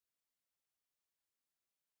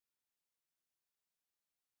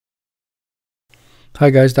Hi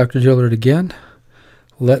guys, Dr. Gillard again.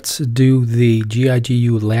 Let's do the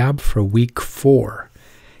GIGU lab for week 4.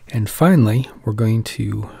 And finally, we're going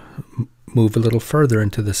to move a little further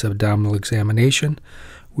into this abdominal examination.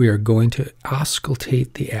 We are going to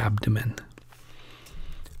auscultate the abdomen.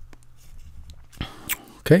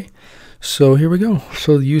 Okay, so here we go.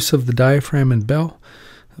 So the use of the diaphragm and bell.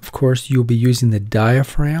 Of course, you'll be using the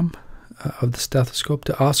diaphragm of the stethoscope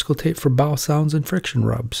to auscultate for bowel sounds and friction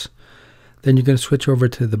rubs. Then you're going to switch over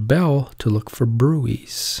to the bell to look for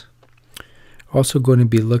bruits. Also going to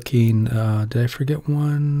be looking, did I forget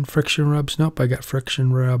one? Friction rubs? Nope, I got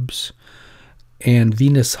friction rubs. And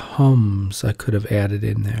venous hums I could have added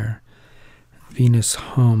in there. Venous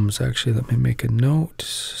hums. Actually, let me make a note.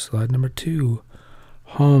 Slide number 2.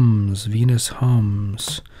 Hums, venous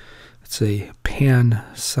hums. It's a pan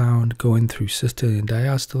sound going through systole and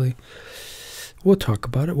diastole. We'll talk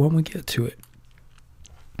about it when we get to it.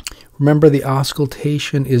 Remember, the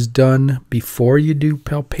auscultation is done before you do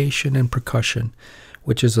palpation and percussion,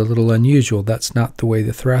 which is a little unusual. That's not the way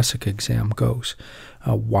the thoracic exam goes.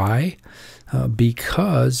 Why?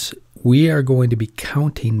 Because we are going to be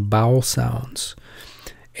counting bowel sounds.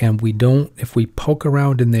 And we don't, if we poke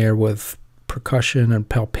around in there with percussion and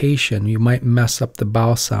palpation, you might mess up the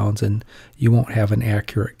bowel sounds and you won't have an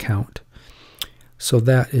accurate count. So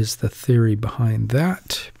that is the theory behind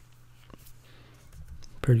that.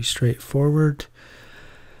 Pretty straightforward.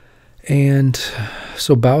 And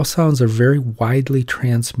so bowel sounds are very widely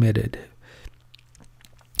transmitted.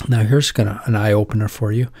 Now here's an eye-opener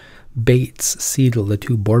for you. Bates, Seidel, the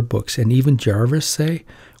 2 board books, and even Jarvis say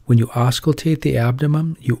when you auscultate the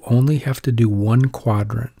abdomen, you only have to do 1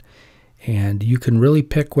 quadrant. And you can really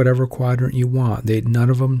pick whatever quadrant you want.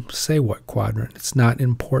 None of them say what quadrant. It's not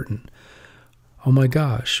important. Oh my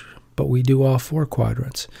gosh, but we do all 4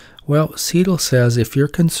 quadrants. Well, Seidel says if you're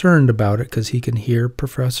concerned about it, because he can hear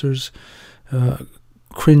professors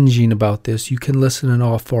cringing about this, you can listen in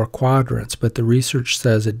all 4 quadrants, but the research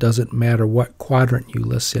says it doesn't matter what quadrant you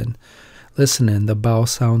listen in, the bowel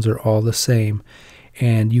sounds are all the same.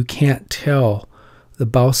 And you can't tell, the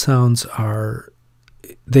bowel sounds are,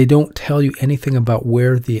 they don't tell you anything about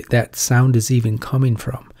where that sound is even coming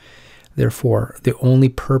from. Therefore, the only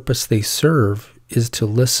purpose they serve is to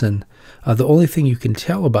listen. The only thing you can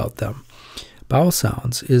tell about them, bowel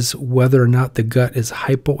sounds, is whether or not the gut is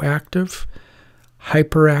hypoactive,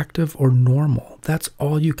 hyperactive, or normal. That's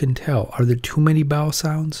all you can tell. Are there too many bowel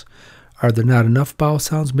sounds? Are there not enough bowel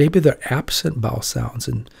sounds? Maybe they're absent bowel sounds,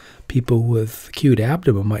 and people with acute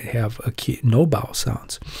abdomen might have no bowel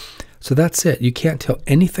sounds. So that's it. You can't tell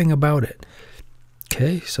anything about it.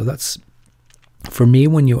 Okay, so that's, for me,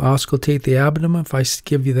 when you auscultate the abdomen, if I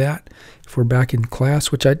give you that, if we're back in class,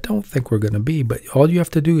 which I don't think we're going to be, but all you have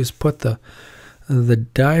to do is put the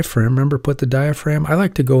diaphragm, remember, put the diaphragm. I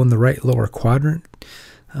like to go in the right lower quadrant,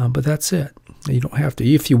 but that's it. You don't have to.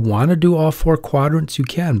 If you want to do all 4 quadrants, you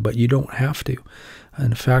can, but you don't have to.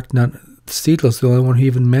 In fact, Stiedel's the only one who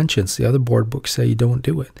even mentions. The other board books say you don't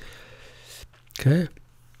do it. Okay.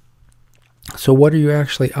 So what are you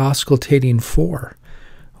actually auscultating for?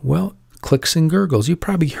 Well, clicks and gurgles. You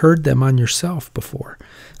probably heard them on yourself before.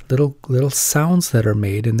 Little sounds that are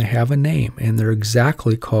made, and they have a name, and they're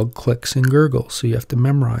exactly called clicks and gurgles. So you have to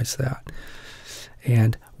memorize that.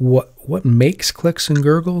 And what makes clicks and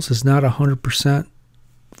gurgles is not 100%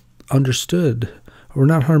 understood. We're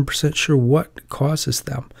not 100% sure what causes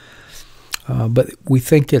them. But we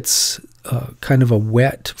think it's kind of a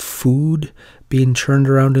wet food being churned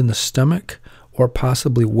around in the stomach, or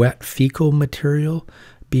possibly wet fecal material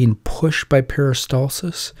being pushed by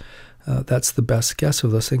peristalsis. That's the best guess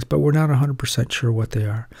of those things, but we're not 100% sure what they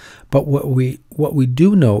are. But what we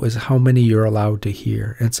do know is how many you're allowed to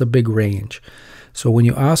hear. And it's a big range. So when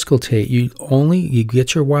you auscultate, you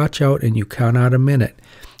get your watch out and you count out a minute.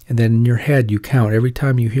 And then in your head, you count every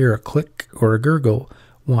time you hear a click or a gurgle.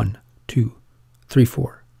 1, 2, 3,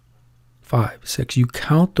 4, 5, 6. You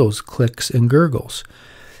count those clicks and gurgles.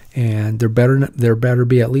 And there better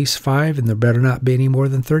be at least 5, and there better not be any more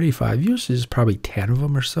than 35. Usually there's probably 10 of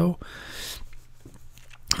them or so.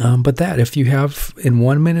 But if you have, in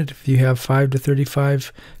 1 minute, if you have 5 to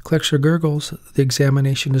 35 clicks or gurgles, the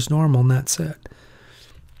examination is normal, and that's it.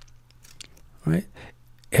 Right?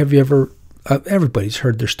 Have you ever, everybody's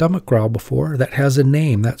heard their stomach growl before. That has a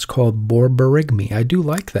name. That's called borborygmi. I do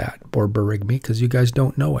like that, borborygmi, because you guys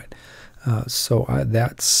don't know it.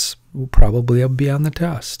 That's will probably be on the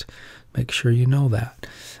test. Make sure you know that.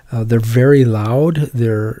 They're very loud.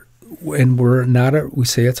 We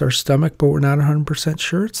say it's our stomach, but we're not 100%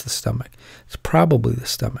 sure it's the stomach. It's probably the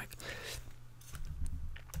stomach.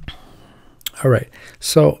 All right.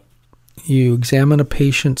 So you examine a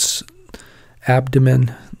patient's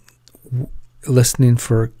abdomen, listening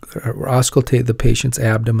for, or auscultate the patient's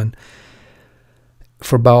abdomen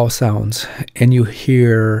for bowel sounds, and you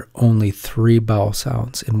hear only 3 bowel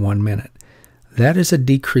sounds in 1 minute. That is a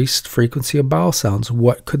decreased frequency of bowel sounds.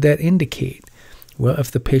 What could that indicate? Well,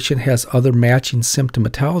 if the patient has other matching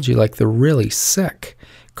symptomatology, like they're really sick,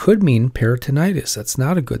 could mean peritonitis. That's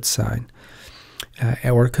not a good sign.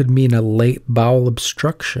 Or it could mean a late bowel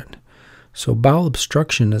obstruction. So bowel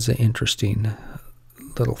obstruction is an interesting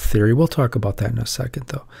little theory. We'll talk about that in a second,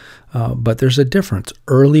 though. But there's a difference.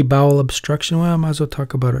 Early bowel obstruction, well, I might as well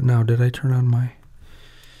talk about it now. Did I turn on my...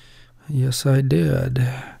 Yes, I did.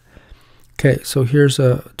 Okay, so here's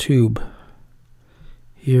a tube.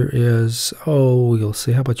 Here is, oh, you'll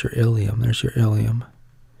see. How about your ileum? There's your ileum.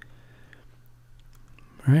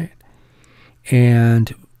 Right?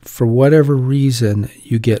 And for whatever reason,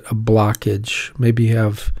 you get a blockage. Maybe you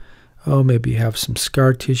have, maybe you have some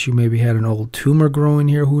scar tissue. Maybe you had an old tumor growing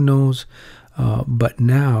here. Who knows? But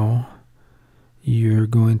now you're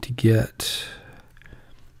going to get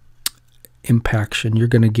impaction. You're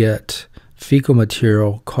going to get fecal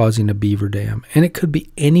material causing a beaver dam. And it could be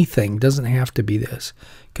anything. It doesn't have to be this.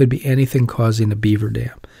 It could be anything causing a beaver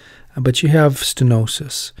dam. But you have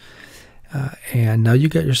stenosis. And now you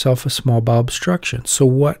got yourself a small bowel obstruction. So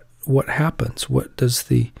what happens? What does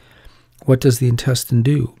the intestine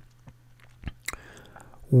do?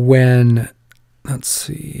 When, let's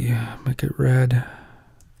see, make it red.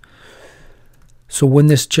 So when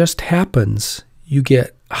this just happens, you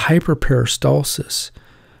get hyperperistalsis.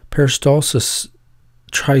 Peristalsis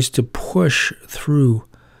tries to push through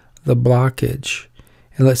the blockage.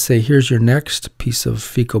 And let's say here's your next piece of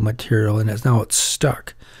fecal material, and now it's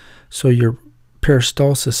stuck. So your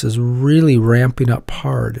peristalsis is really ramping up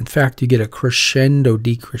hard. In fact, you get a crescendo,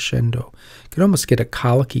 decrescendo. You can almost get a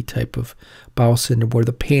colicky type of bowel syndrome where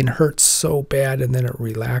the pain hurts so bad and then it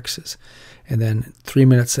relaxes. And then 3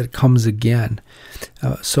 minutes it comes again.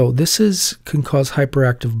 So this can cause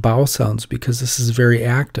hyperactive bowel sounds because this is very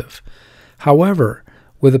active. However,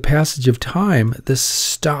 with the passage of time, this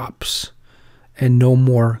stops and no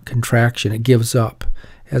more contraction. It gives up.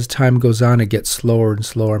 As time goes on, it gets slower and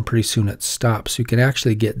slower, and pretty soon it stops. You can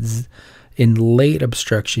actually get, in late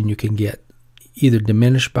obstruction, you can get either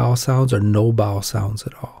diminished bowel sounds or no bowel sounds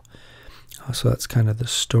at all. So that's kind of the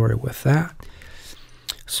story with that.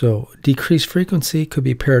 So decreased frequency could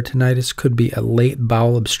be peritonitis, could be a late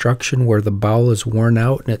bowel obstruction where the bowel is worn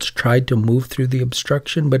out and it's tried to move through the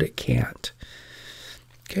obstruction, but it can't.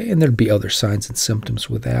 Okay, and there'd be other signs and symptoms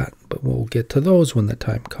with that, but we'll get to those when the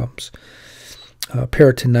time comes.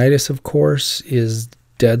 Peritonitis, of course, is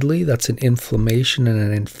deadly. That's an inflammation and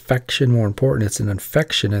an infection. More important, it's an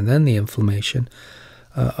infection and then the inflammation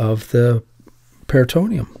of the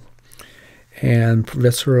peritoneum. And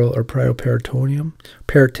visceral or peritoneum,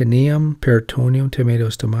 peritoneum,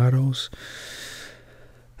 tomatoes.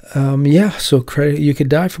 So you could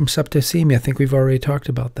die from septicemia. I think we've already talked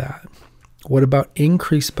about that. What about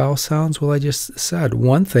increased bowel sounds? Well, I just said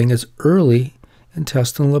one thing is early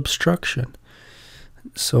intestinal obstruction.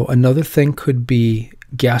 So another thing could be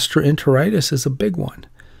gastroenteritis is a big one,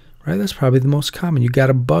 right? That's probably the most common. You got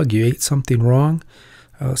a bug. You ate something wrong.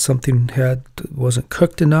 Something wasn't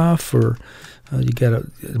cooked enough, or you get a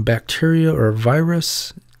bacteria or a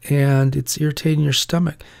virus, and it's irritating your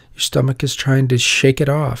stomach. Your stomach is trying to shake it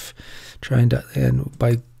off, and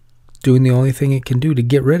by doing the only thing it can do to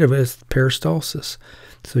get rid of it is peristalsis.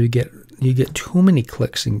 So you get too many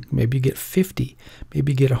clicks, and maybe you get 50,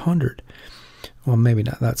 maybe you get 100. Well, maybe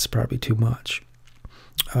not. That's probably too much.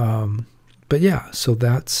 But yeah, so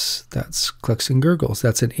that's clicks and gurgles.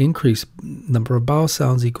 That's an increased number of bowel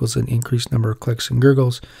sounds equals an increased number of clicks and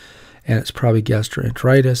gurgles, and it's probably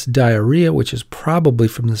gastroenteritis. Diarrhea, which is probably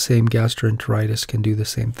from the same gastroenteritis, can do the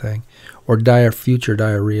same thing, or future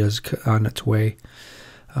diarrhea is on its way.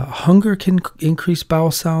 Hunger can increase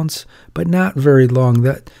bowel sounds, but not very long.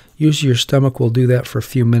 That usually your stomach will do that for a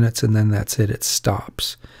few minutes, and then that's it. It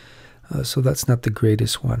stops. So that's not the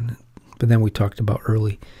greatest one. But then we talked about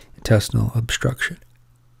early intestinal obstruction.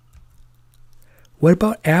 What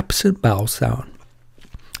about absent bowel sound?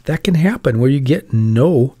 That can happen where you get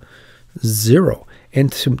zero.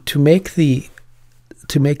 And to make the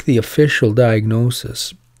official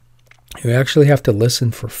diagnosis, you actually have to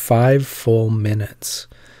listen for 5 full minutes.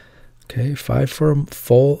 Okay, 5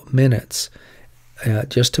 full minutes,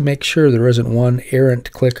 just to make sure there isn't one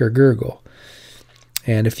errant click or gurgle.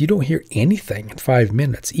 And if you don't hear anything in 5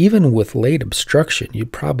 minutes, even with late obstruction,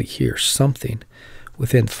 you'd probably hear something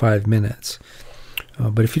within 5 minutes.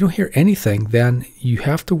 But if you don't hear anything, then you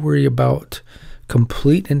have to worry about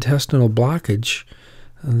complete intestinal blockage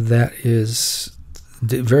that is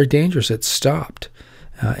very dangerous. It's stopped.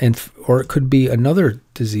 Or it could be another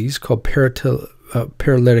disease called paralytic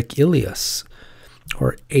ileus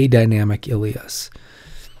or adynamic ileus.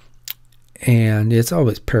 And it's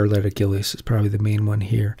always paralytic ileus is probably the main one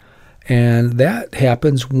here. And that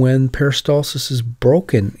happens when peristalsis is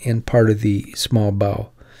broken in part of the small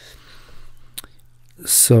bowel.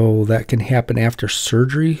 So that can happen after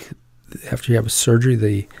surgery. After you have a surgery,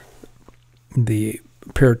 the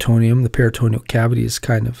peritoneum, the peritoneal cavity is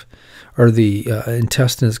kind of, or the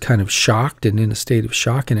intestine is kind of shocked and in a state of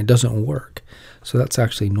shock, and it doesn't work. So that's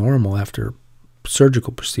actually normal after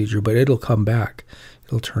surgical procedure, but it'll come back.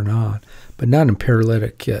 It'll turn on. But not in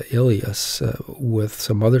paralytic ileus with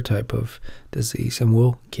some other type of disease. And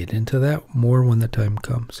we'll get into that more when the time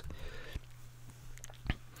comes.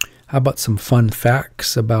 How about some fun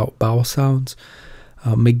facts about bowel sounds?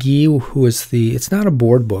 McGee, who is it's not a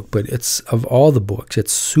board book, but it's of all the books,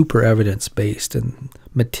 it's super evidence-based and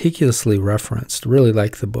meticulously referenced. Really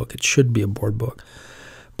like the book. It should be a board book.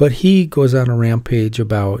 But he goes on a rampage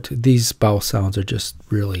about these bowel sounds are just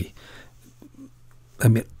really, I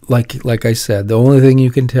mean, like I said, the only thing you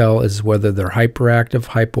can tell is whether they're hyperactive,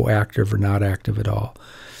 hypoactive, or not active at all.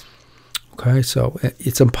 Okay, so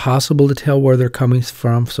it's impossible to tell where they're coming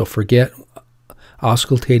from, so forget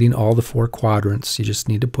auscultating all the 4 quadrants. You just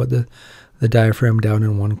need to put the diaphragm down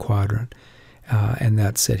in one quadrant, and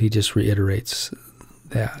that's it. He just reiterates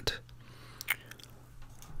that.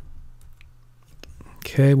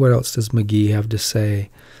 Okay, what else does McGee have to say?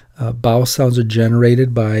 Bowel sounds are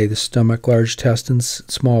generated by the stomach, large intestines,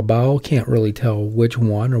 small bowel. Can't really tell which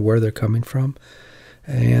one or where they're coming from.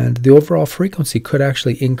 And the overall frequency could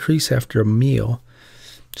actually increase after a meal.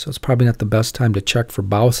 So it's probably not the best time to check for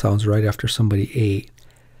bowel sounds right after somebody ate.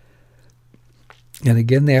 And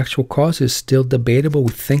again, the actual cause is still debatable.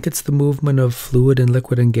 We think it's the movement of fluid and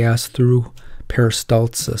liquid and gas through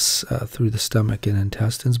peristalsis, through the stomach and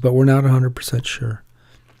intestines, but we're not 100% sure.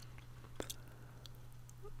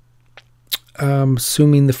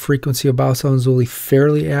 Assuming the frequency of bowel sounds is only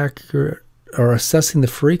fairly accurate, or assessing the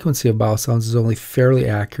frequency of bowel sounds is only fairly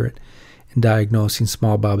accurate in diagnosing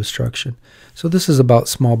small bowel obstruction. So this is about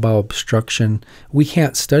small bowel obstruction. We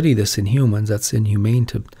can't study this in humans. That's inhumane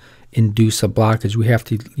to induce a blockage. We have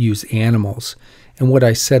to use animals. And what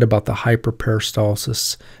I said about the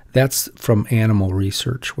hyperperistalsis, that's from animal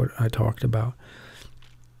research, what I talked about.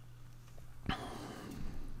 I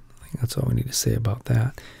think that's all we need to say about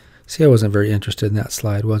that. See, I wasn't very interested in that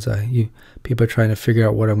slide, was I? You people are trying to figure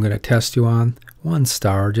out what I'm going to test you on. 1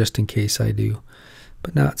 star, just in case I do.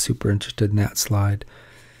 But not super interested in that slide.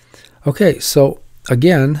 Okay, so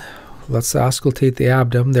again, let's auscultate the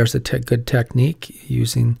abdomen. There's a good technique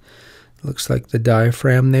using, looks like the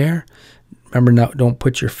diaphragm there. Remember, now don't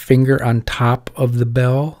put your finger on top of the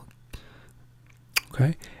bell.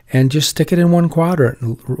 Okay, and just stick it in one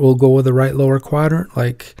quadrant. We'll go with the right lower quadrant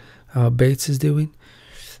like Bates is doing.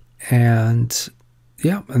 And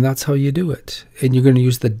yeah, and that's how you do it. And you're going to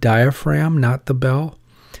use the diaphragm, not the bell.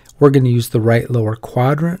 We're going to use the right lower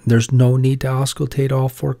quadrant. There's no need to auscultate all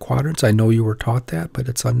 4 quadrants. I know you were taught that, but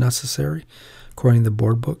it's unnecessary according to the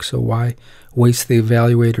board book. So why waste the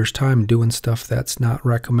evaluator's time doing stuff that's not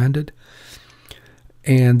recommended?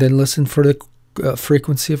 And then listen for the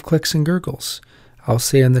frequency of clicks and gurgles. I'll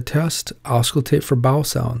say in the test, auscultate for bowel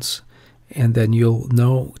sounds. And then you'll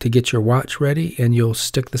know to get your watch ready, and you'll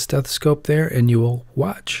stick the stethoscope there, and you will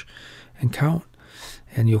watch and count.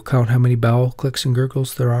 And you'll count how many bowel clicks and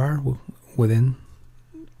gurgles there are within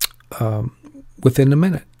a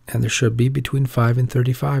minute. And there should be between 5 and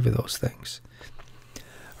 35 of those things.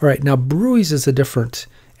 All right, now bruits is a different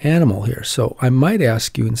animal here. So I might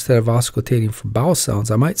ask you, instead of auscultating for bowel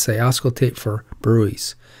sounds, I might say auscultate for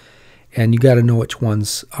bruits. And you got to know which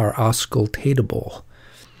ones are auscultatable.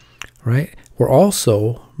 Right? We're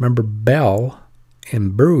also, remember, bell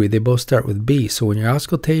and bruit, they both start with B. So when you're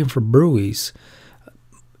auscultating for bruits,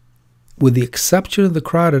 with the exception of the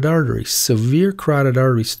carotid artery, severe carotid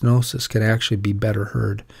artery stenosis can actually be better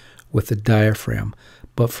heard with the diaphragm.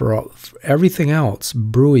 But for everything else,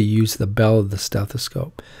 bruit, use the bell of the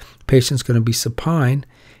stethoscope. Patient's going to be supine,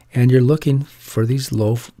 and you're looking for these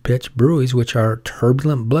low-pitched bruits, which are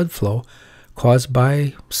turbulent blood flow caused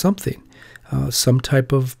by something. Some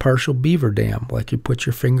type of partial beaver dam, like you put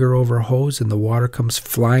your finger over a hose and the water comes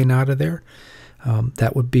flying out of there.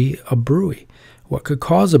 That would be a bruit. What could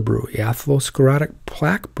cause a bruit? Atherosclerotic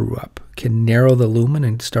plaque brew-up can narrow the lumen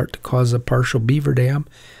and start to cause a partial beaver dam.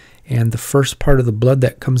 And the first part of the blood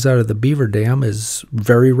that comes out of the beaver dam is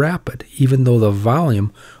very rapid, even though the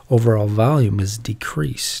volume, overall volume, is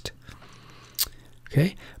decreased.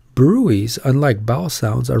 Okay, bruits, unlike bowel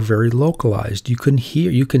sounds, are very localized. You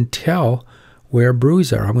can tell where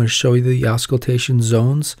bruits are. I'm going to show you the auscultation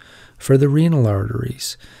zones for the renal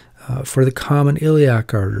arteries, for the common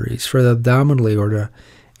iliac arteries, for the abdominal aorta,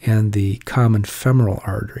 and the common femoral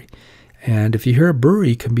artery. And if you hear a bruit,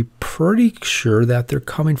 you can be pretty sure that they're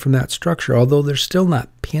coming from that structure, although they're still not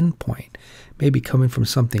pinpoint. Maybe coming from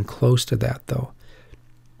something close to that, though.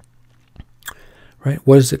 Right?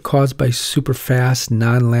 What is it caused by super fast,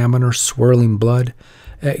 non-laminar, swirling blood?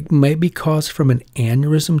 It may be caused from an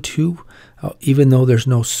aneurysm, too, even though there's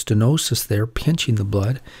no stenosis there, pinching the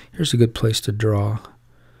blood. Here's a good place to draw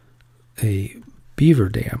a beaver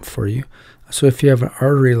dam for you. So if you have an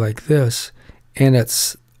artery like this, and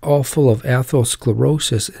it's all full of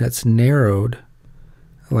atherosclerosis, and it's narrowed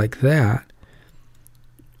like that,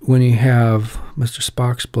 when you have, Mr.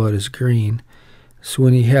 Spock's blood is green, so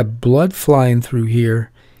when you have blood flying through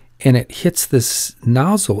here, and it hits this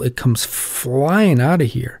nozzle, it comes flying out of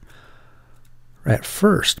here at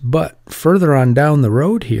first, but further on down the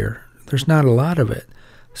road here, there's not a lot of it.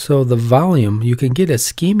 So the volume, you can get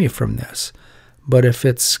ischemia from this, but if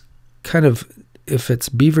it's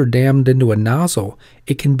beaver dammed into a nozzle,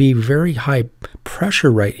 it can be very high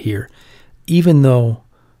pressure right here, even though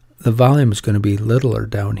the volume is going to be littler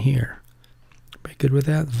down here. Pretty good with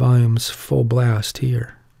that? The volume's full blast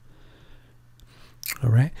here. All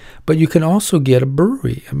right, but you can also get a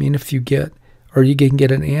bruit. I mean, if you get, or you can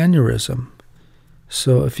get an aneurysm.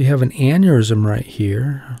 So if you have an aneurysm right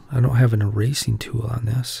here, I don't have an erasing tool on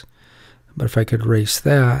this, but if I could erase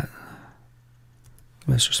that,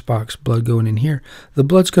 Mr. Spock's blood going in here, the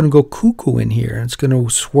blood's going to go cuckoo in here, and it's going to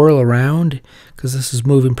swirl around because this is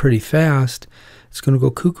moving pretty fast. It's going to go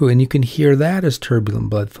cuckoo, and you can hear that as turbulent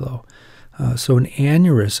blood flow. So an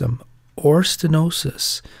aneurysm or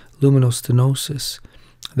stenosis, luminostenosis,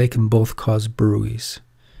 they can both cause bruits.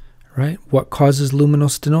 Right? What causes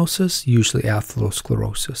luminostenosis? Usually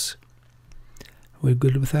atherosclerosis. Are we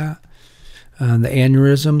good with that? The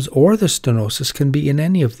aneurysms or the stenosis can be in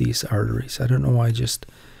any of these arteries. I don't know why I just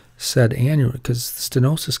said aneurysm, because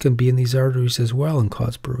stenosis can be in these arteries as well and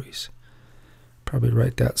cause bruits. Probably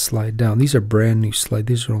write that slide down. These are brand new slides.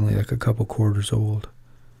 These are only like a couple quarters old.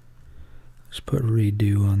 Just put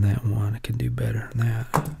redo on that one. I can do better than that.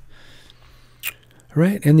 All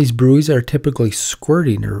right, and these bruits are typically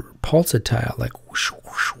squirting or pulsatile, like whoosh,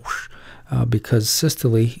 whoosh, whoosh, because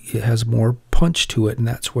systole, it has more punch to it, and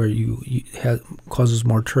that's where causes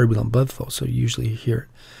more turbulent blood flow. So you usually hear it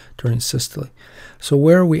during systole. So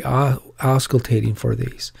where are we auscultating for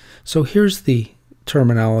these? So here's the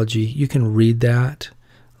terminology. You can read that.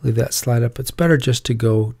 Leave that slide up. It's better just to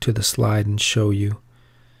go to the slide and show you.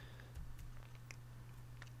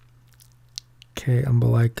 Okay,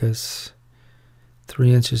 umbilicus,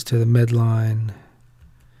 3 inches to the midline.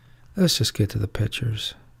 Let's just get to the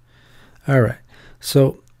pictures. All right,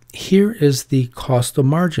 so here is the costal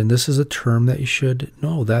margin. This is a term that you should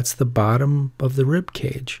know. That's the bottom of the rib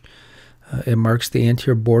cage. It marks the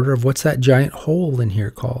anterior border of what's that giant hole in here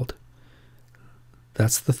called?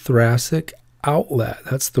 That's the thoracic outlet.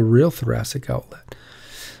 That's the real thoracic outlet.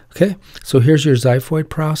 Okay, so here's your xiphoid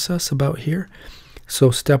process about here. So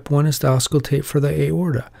step one is to auscultate for the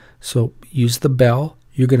aorta. So use the bell.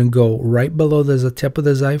 You're going to go right below the tip of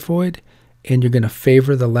the xiphoid, and you're going to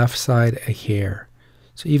favor the left side a hair.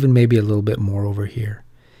 So even maybe a little bit more over here.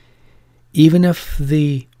 Because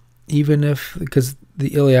the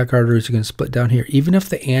iliac arteries are going to split down here, even if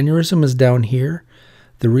the aneurysm is down here,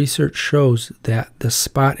 the research shows that the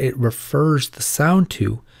spot it refers the sound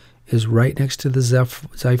to is right next to the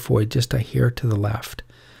xiphoid, just a hair to the left.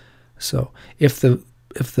 So if the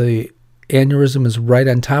aneurysm is right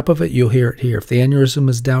on top of it, you'll hear it here. If the aneurysm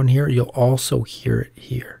is down here, you'll also hear it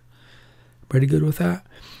here. Pretty good with that?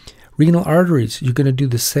 Renal arteries, you're going to do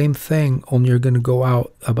the same thing, only you're going to go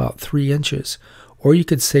out about 3 inches. Or you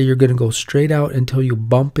could say you're going to go straight out until you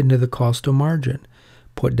bump into the costal margin.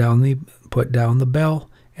 Put down the bell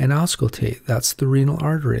and auscultate. That's the renal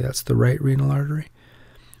artery. That's the right renal artery.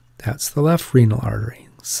 That's the left renal artery.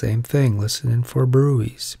 Same thing, listening for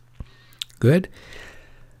bruits. Good.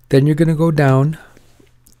 Then you're going to go down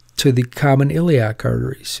to the common iliac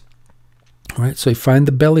arteries. All right, so you find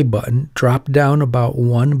the belly button, drop down about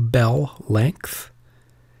 1 bell length,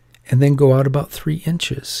 and then go out about 3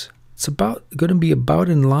 inches. It's going to be about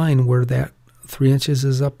in line where that 3 inches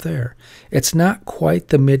is up there. It's not quite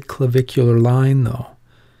the midclavicular line, though.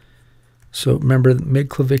 So remember, the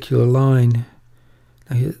midclavicular line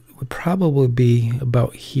would probably be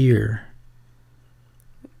about here.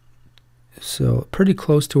 So pretty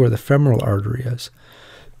close to where the femoral artery is.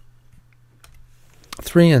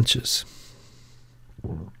 3 inches.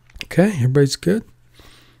 Okay, everybody's good.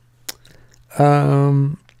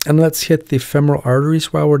 And let's hit the femoral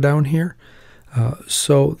arteries while we're down here.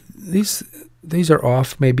 So these are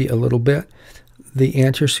off maybe a little bit. The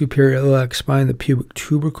anterior superior iliac spine, the pubic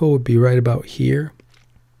tubercle would be right about here.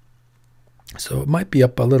 So it might be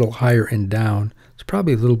up a little higher and down. It's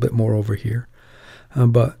probably a little bit more over here.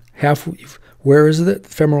 But where is it?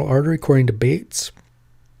 Femoral artery, according to Bates?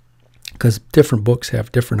 Because different books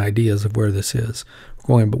have different ideas of where this is. We're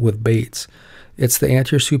going with Bates. It's the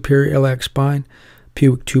anterior superior iliac spine,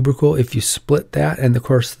 pubic tubercle. If you split that, and of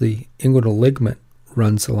course the inguinal ligament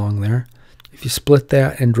runs along there. If you split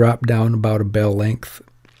that and drop down about a bell length,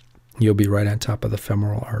 you'll be right on top of the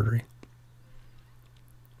femoral artery.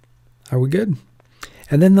 Are we good?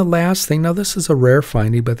 And then the last thing, now this is a rare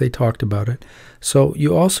finding, but they talked about it. So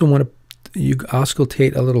you also want to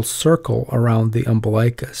auscultate a little circle around the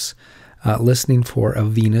umbilicus, listening for a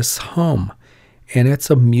venous hum. And it's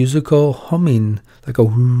a musical humming, like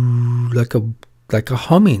a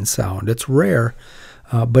humming sound. It's rare,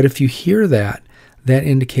 but if you hear that, that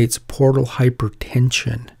indicates portal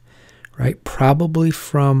hypertension, right? Probably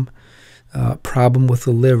from problem with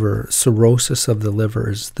the liver. Cirrhosis of the liver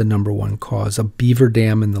is the #1 cause, a beaver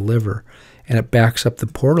dam in the liver, and it backs up the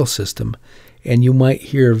portal system. And you might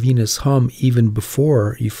hear a venous hum even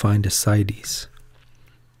before you find ascites.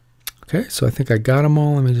 Okay, so I think I got them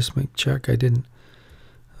all. Let me just check I didn't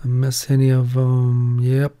miss any of them.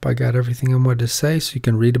 Yep, I got everything I wanted to say, so you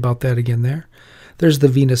can read about that again there. There's the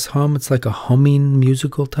venous hum. It's like a humming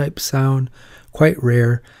musical type sound, quite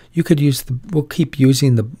rare. You could use we'll keep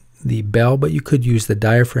using the bell, but you could use the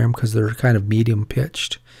diaphragm because they're kind of medium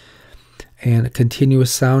pitched. And a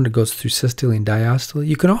continuous sound, it goes through systole and diastole.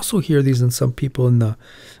 You can also hear these in some people in the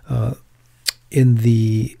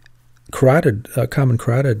carotid, common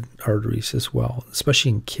carotid arteries as well,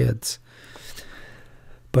 especially in kids.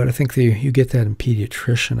 But I think you get that in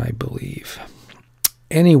pediatrician, I believe.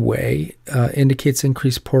 Anyway, indicates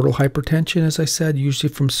increased portal hypertension, as I said,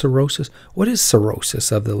 usually from cirrhosis. What is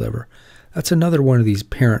cirrhosis of the liver? That's another one of these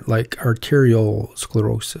parent, like arterial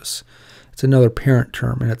sclerosis. It's another parent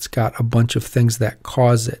term, and it's got a bunch of things that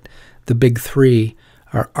cause it. The big three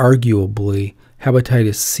are arguably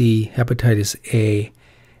hepatitis C, hepatitis A,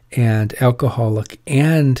 and alcoholic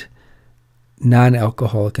and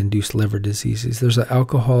non-alcoholic induced liver diseases. There's an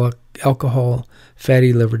alcohol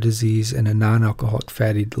fatty liver disease and a non-alcoholic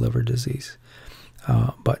fatty liver disease.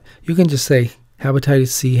 But you can just say hepatitis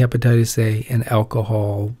C, hepatitis A, and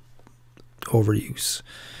alcohol overuse.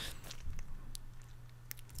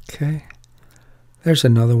 Okay. There's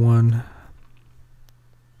another one.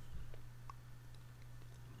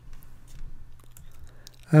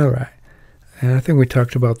 All right. And I think we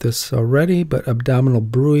talked about this already, but abdominal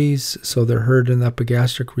bruits, so they're heard in the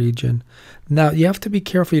epigastric region. Now, you have to be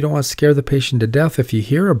careful. You don't want to scare the patient to death if you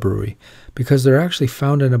hear a bruit, because they're actually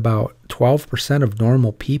found in about 12% of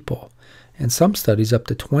normal people, and some studies up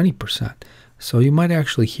to 20%. So you might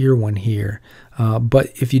actually hear one here.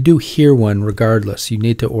 But if you do hear one, regardless, you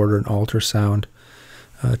need to order an ultrasound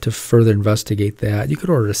to further investigate that. You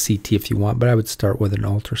could order a CT if you want, but I would start with an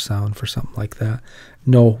ultrasound for something like that.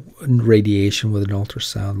 No radiation with an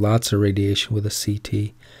ultrasound. Lots of radiation with a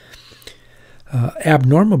CT.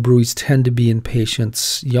 Abnormal bruits tend to be in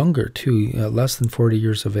patients younger, too, less than 40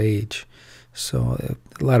 years of age. So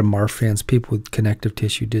a lot of Marfan's, people with connective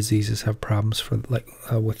tissue diseases, have problems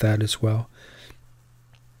with that as well.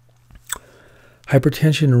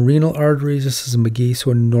 Hypertension in renal arteries. This is a McGee,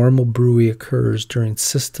 so a normal bruit occurs during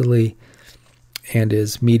systole and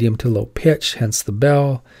is medium to low pitch, hence the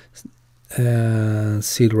bell.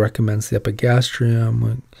 Seed recommends the epigastrium.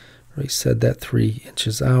 We already said that 3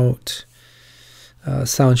 inches out.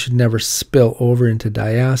 Sound should never spill over into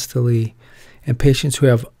diastole. And patients who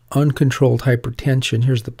have uncontrolled hypertension,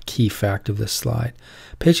 here's the key fact of this slide.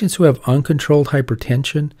 Patients who have uncontrolled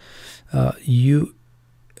hypertension,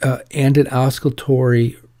 and an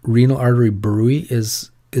auscultatory renal artery bruit is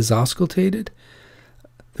auscultated,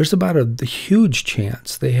 there's about a huge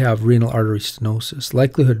chance they have renal artery stenosis.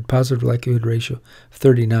 Positive likelihood ratio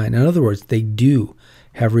 39. In other words, they do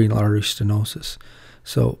have renal artery stenosis.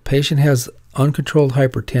 So patient has uncontrolled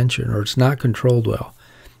hypertension, or it's not controlled well,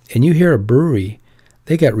 and you hear a bruit,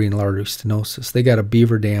 they got renal artery stenosis. They got a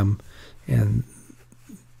beaver dam, and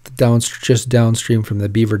just downstream from the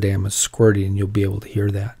beaver dam is squirting, and you'll be able to hear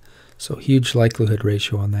that. So huge likelihood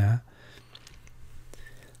ratio on that.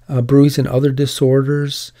 Bruits and other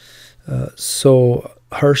disorders. So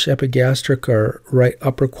harsh epigastric or right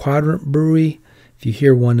upper quadrant bruit, if you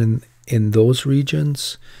hear one in those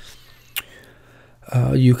regions.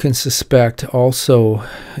 You can suspect also,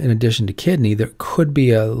 in addition to kidney, there could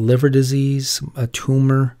be a liver disease, a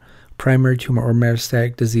tumor, primary tumor, or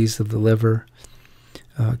metastatic disease of the liver.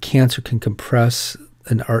 Cancer can compress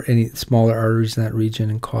any smaller arteries in that region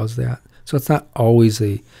and cause that. So it's not always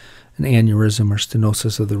an aneurysm or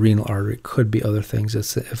stenosis of the renal artery. It could be other things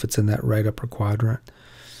if it's in that right upper quadrant.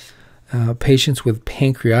 Patients with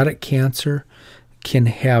pancreatic cancer can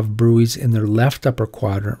have bruits in their left upper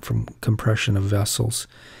quadrant from compression of vessels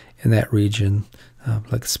in that region,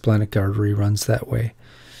 like the splenic artery runs that way.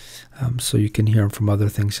 So you can hear them from other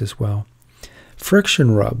things as well.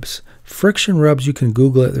 Friction rubs. Friction rubs, you can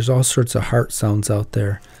Google it. There's all sorts of heart sounds out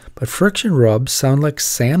there. But friction rubs sound like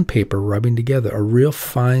sandpaper rubbing together, a real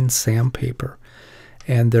fine sandpaper.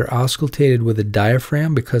 And they're auscultated with a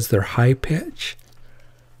diaphragm because they're high pitch.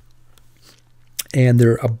 And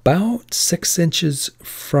they're about 6 inches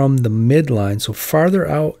from the midline, so farther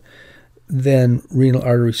out than renal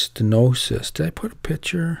artery stenosis. Did I put a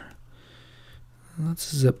picture?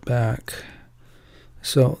 Let's zip back.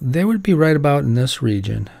 So they would be right about in this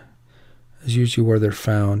region, is usually where they're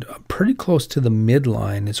found. Pretty close to the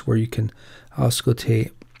midline is where you can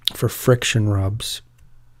auscultate for friction rubs.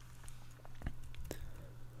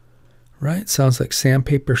 Right? Sounds like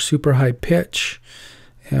sandpaper, super high pitch.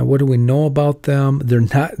 And what do we know about them?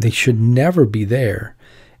 They should never be there.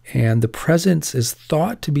 And the presence is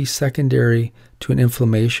thought to be secondary to an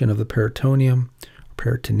inflammation of the peritoneum,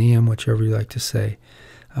 peritoneum, whichever you like to say,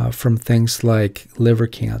 from things like liver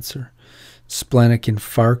cancer, splenic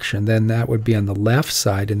infarction, then that would be on the left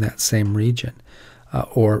side in that same region,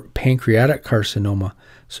 or pancreatic carcinoma.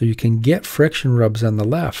 So you can get friction rubs on the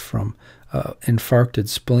left from infarcted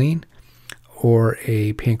spleen or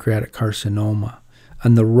a pancreatic carcinoma.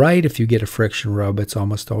 On the right, if you get a friction rub, it's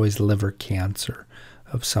almost always liver cancer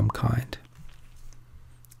of some kind.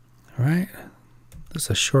 All right, this is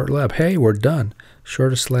a short lab. Hey, we're done.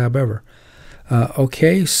 Shortest lab ever.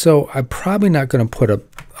 Okay, so I'm probably not going to put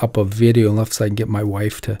up a video unless I can get my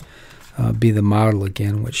wife to be the model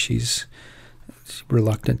again, which she's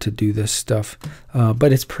reluctant to do this stuff.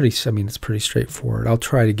 But it's pretty straightforward. I'll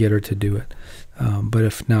try to get her to do it. But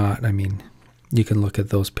if not, you can look at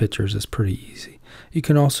those pictures. It's pretty easy. You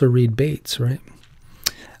can also read Bates, right?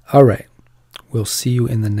 All right. We'll see you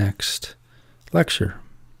in the next lecture.